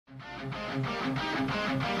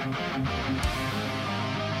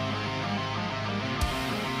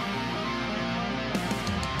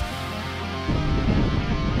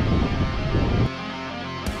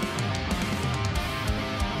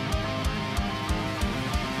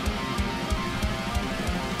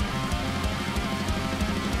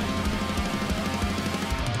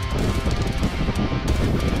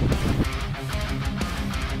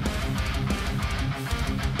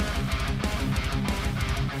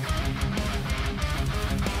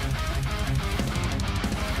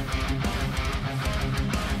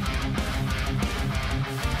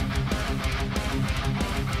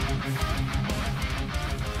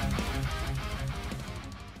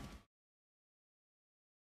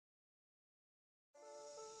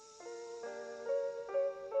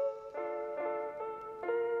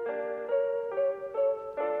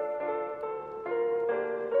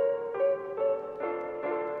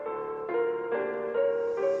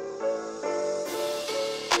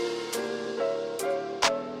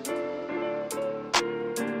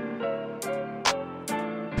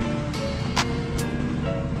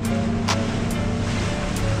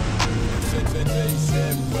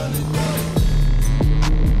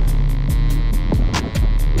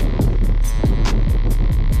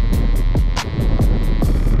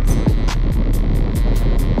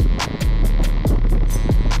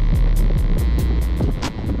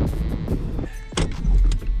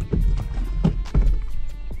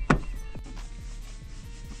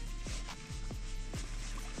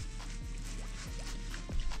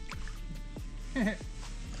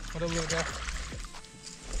What up, little guy?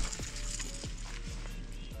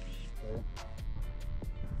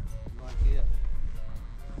 Like it.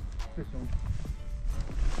 Fish on.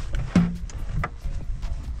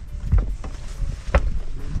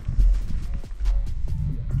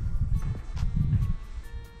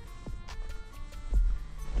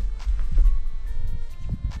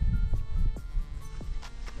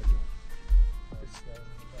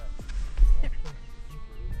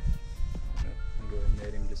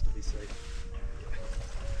 Just to be safe.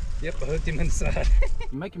 Yep, I hooked him in the side.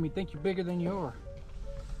 You're making me think you're bigger than you are.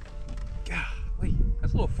 Golly,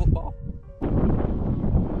 that's a little football.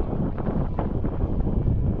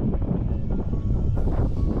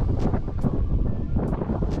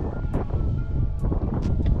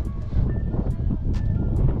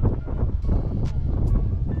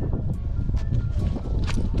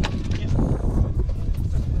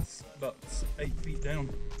 That's about 8 feet down.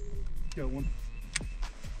 Got one.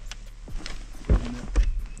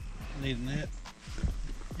 Need a net?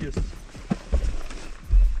 Yes.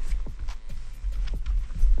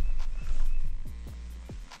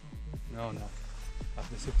 No. I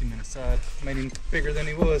just hooked him in the side. Made him bigger than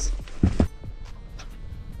he was.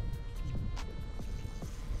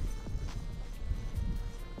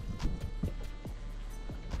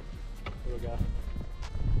 Little guy.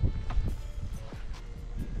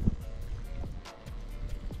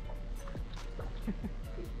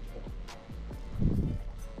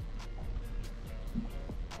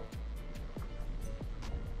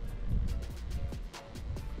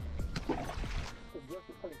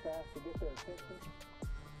 Pretty fast to get their attention,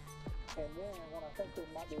 and then when I think there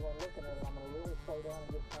might be one looking at it, I'm going to really slow down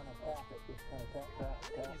and just kind of tap it, just kind of tap.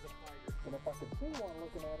 And if I could see one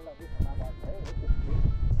looking at it, I'm like, hey, this is good.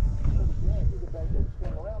 He's a bait. They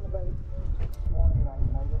swim around the bait. One, you know,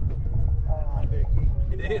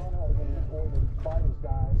 He did. Before the spiders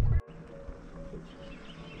died.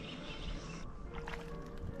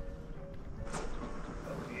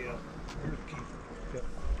 Oh yeah. Here's the key. Yep.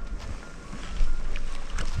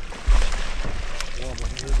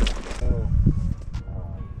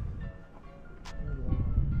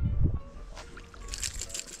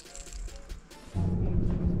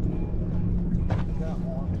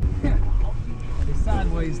 It's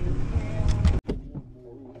sideways.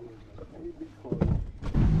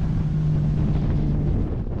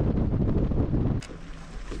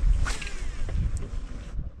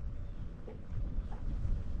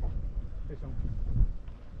 Fish on.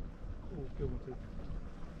 Oh, good one too.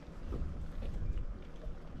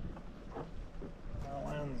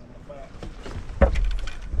 Lands in the back.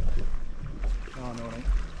 Oh no, it ain't.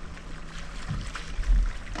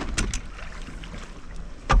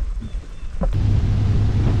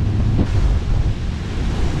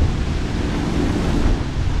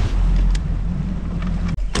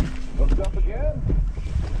 Hooked up again.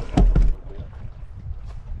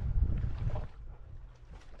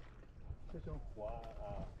 Fish on. Why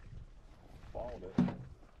I followed it and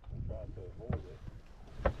tried to avoid it,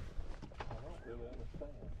 I don't really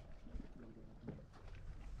understand.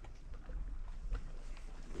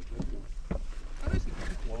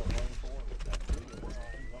 Well, it runs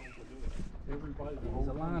He's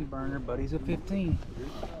a line burner, but he's a 15.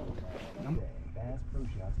 Bass Pro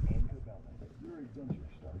Shops and Cabela. Your adventure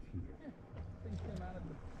starts here.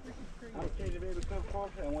 I'll tell you, baby, come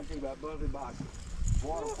closer. I want to tell you about Buzzy Box.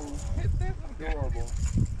 Waterproof, adorable.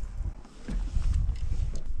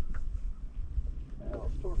 Now,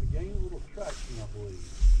 it's starting to gain a little traction, I believe.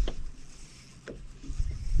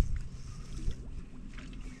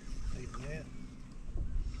 Ain't that?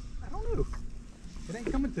 I don't know. It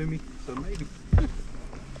ain't coming to me, so maybe.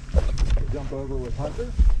 Jump over with Hunter.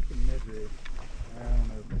 You can measure it. I don't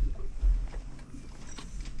know.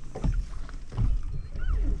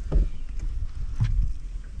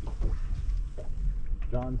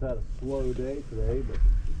 John's had a slow day today, but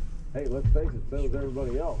hey, let's face it, so is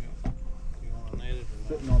everybody else. You want to net it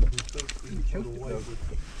or Sitting on the You choked it, though.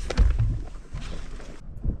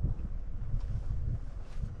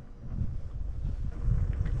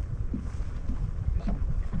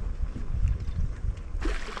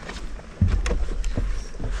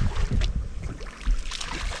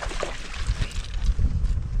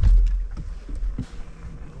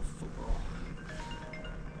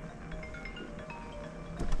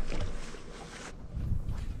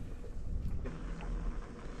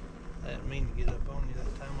 I didn't mean to get up on you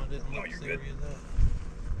that time. I didn't look you're see good. where you're at.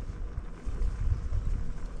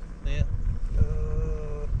 Net.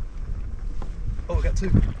 Oh, I got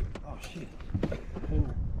two. Oh shit. Ooh.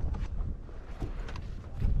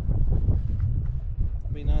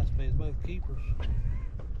 Be nice if it's both keepers.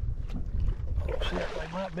 Oh shit, they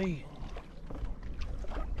might be.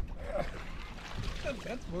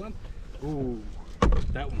 That's one. Ooh,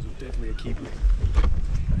 that one's definitely a keeper.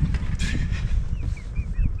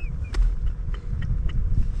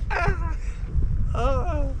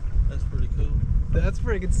 That's pretty cool. That's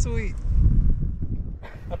freaking sweet.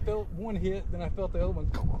 I felt one hit, then I felt the other one.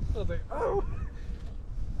 I was like, oh.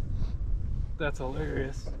 That's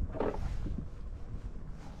hilarious.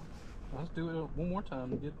 Let's do it one more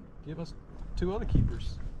time and give us two other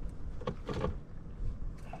keepers.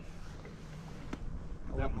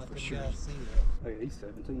 That one for sure. See Oh yeah, he's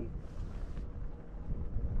 17.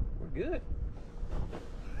 We're good.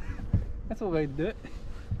 That's the way to do it.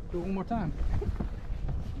 Do it one more time.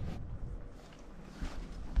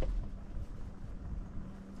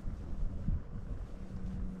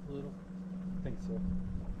 Little. I think so.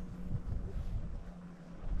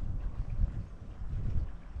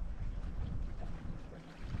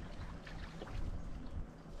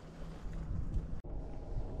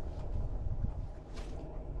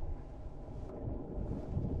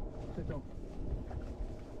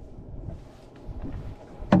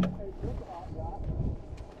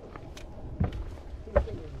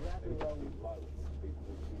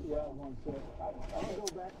 I'm gonna go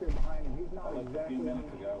back there behind him. He's not exactly. A few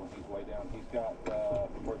minutes ago, and he's way down. He's got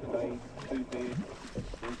for today 2 fish,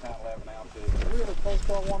 3 pound 11 ounces. We had a place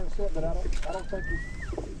where I wanted to sit, but I don't think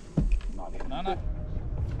he's Not in. No.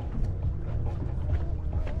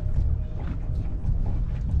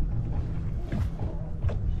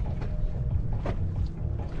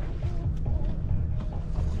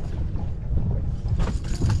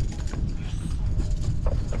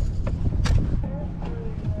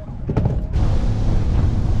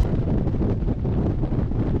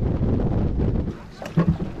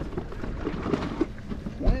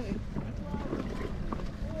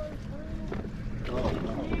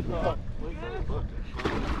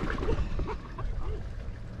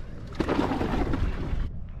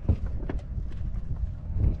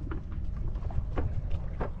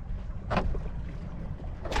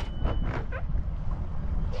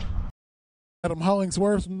 Adam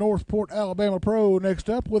Hollingsworth, Northport, Alabama Pro,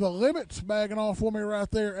 next up with a limit. Bagging off for me right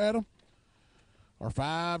there, Adam. Our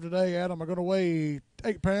 5 today, Adam, are going to weigh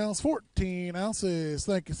 8 pounds, 14 ounces.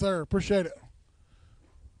 Thank you, sir. Appreciate it.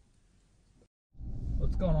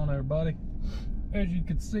 What's going on, everybody? As you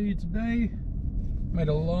can see today, made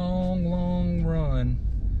a long run.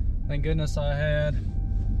 Thank goodness I had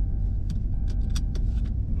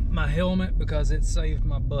my helmet because it saved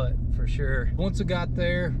my butt for sure. Once I got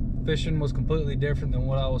there, fishing was completely different than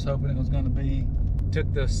what I was hoping it was going to be.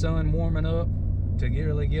 Took the sun warming up to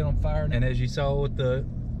really get on fire, and as you saw with the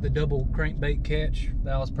double crankbait catch,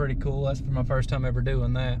 that was pretty cool. That's for my first time ever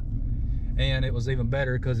doing that, and it was even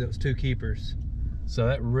better because it was 2 keepers, so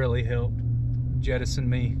that really helped jettison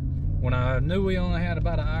me. When I knew we only had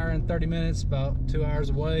about 1 hour and 30 minutes, about 2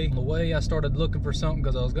 hours away, on the way I started looking for something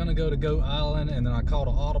because I was going to go to Goat Island, and then I caught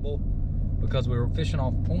an audible because we were fishing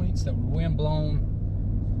off points that were wind blown.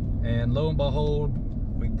 And lo and behold,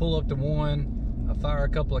 we pull up to one, I fire a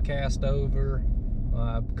couple of cast over,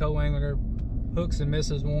 co-angler hooks and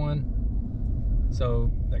misses one,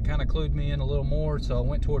 So that kind of clued me in a little more. So I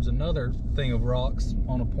went towards another thing of rocks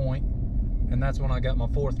on a point, and that's when I got my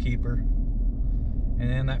fourth keeper. And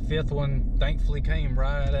then that fifth one thankfully came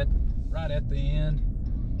right at the end.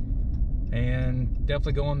 And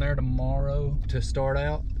definitely going there tomorrow to start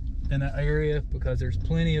out in that area, because there's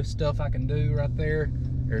plenty of stuff I can do right there.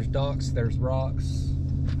 There's docks, there's rocks.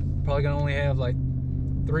 Probably gonna only have like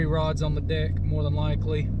 3 rods on the deck, more than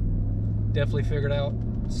likely. Definitely figured out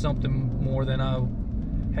something more than I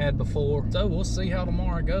had before. So we'll see how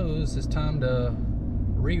tomorrow goes. It's time to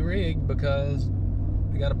re-rig, because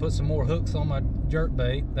I got to put some more hooks on my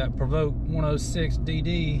jerkbait. That Provoke 106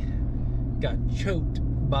 DD got choked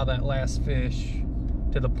by that last fish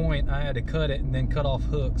to the point I had to cut it and then cut off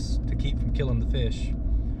hooks to keep from killing the fish.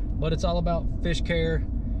 But it's all about fish care,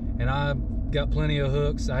 and I've got plenty of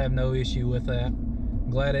hooks. I have no issue with that. I'm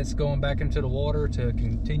glad it's going back into the water to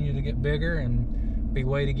continue to get bigger and be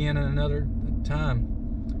weighed again in another time.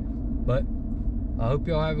 But I hope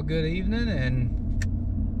y'all have a good evening, and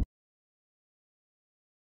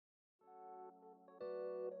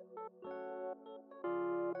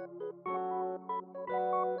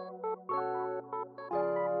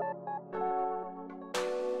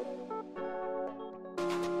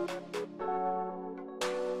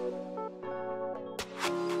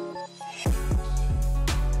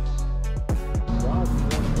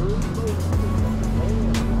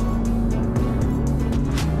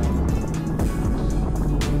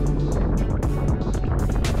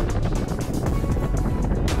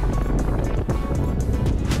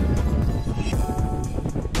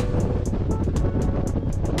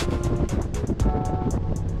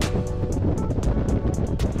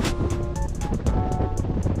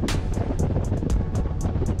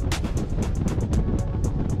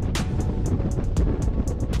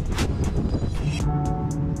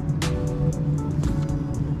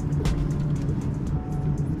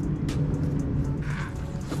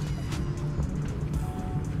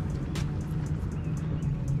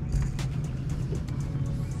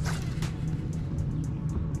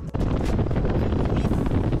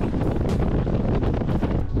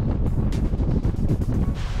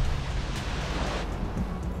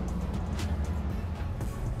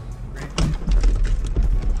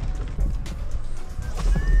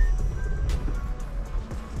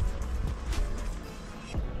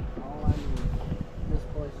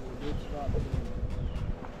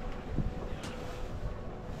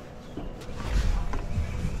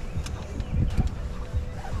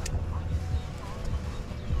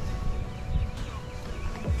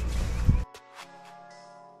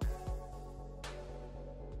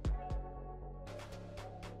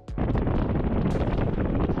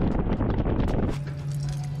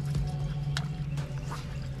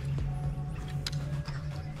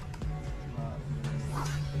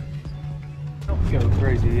go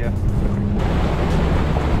crazy, yeah.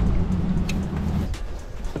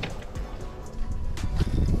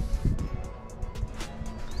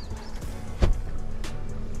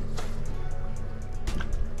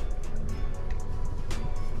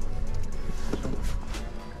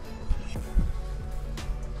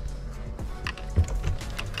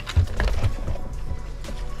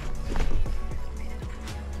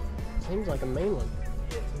 Seems like a main one.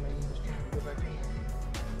 Yeah, it's a main one. Just trying to go back in.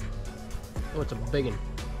 Oh, it's a big one.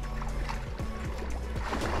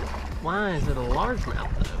 Why is it a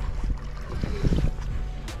largemouth though?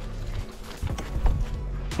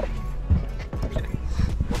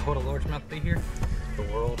 What would a largemouth be here? The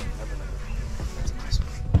world will never know. That's a nice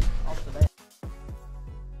one. Off the bat.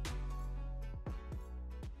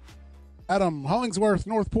 Adam Hollingsworth,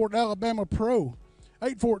 Northport, Alabama Pro.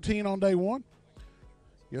 814 on day 1.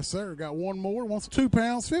 Yes, sir. Got one more. Wants 2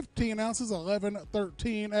 pounds, 15 ounces,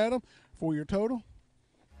 11.13, Adam, for your total.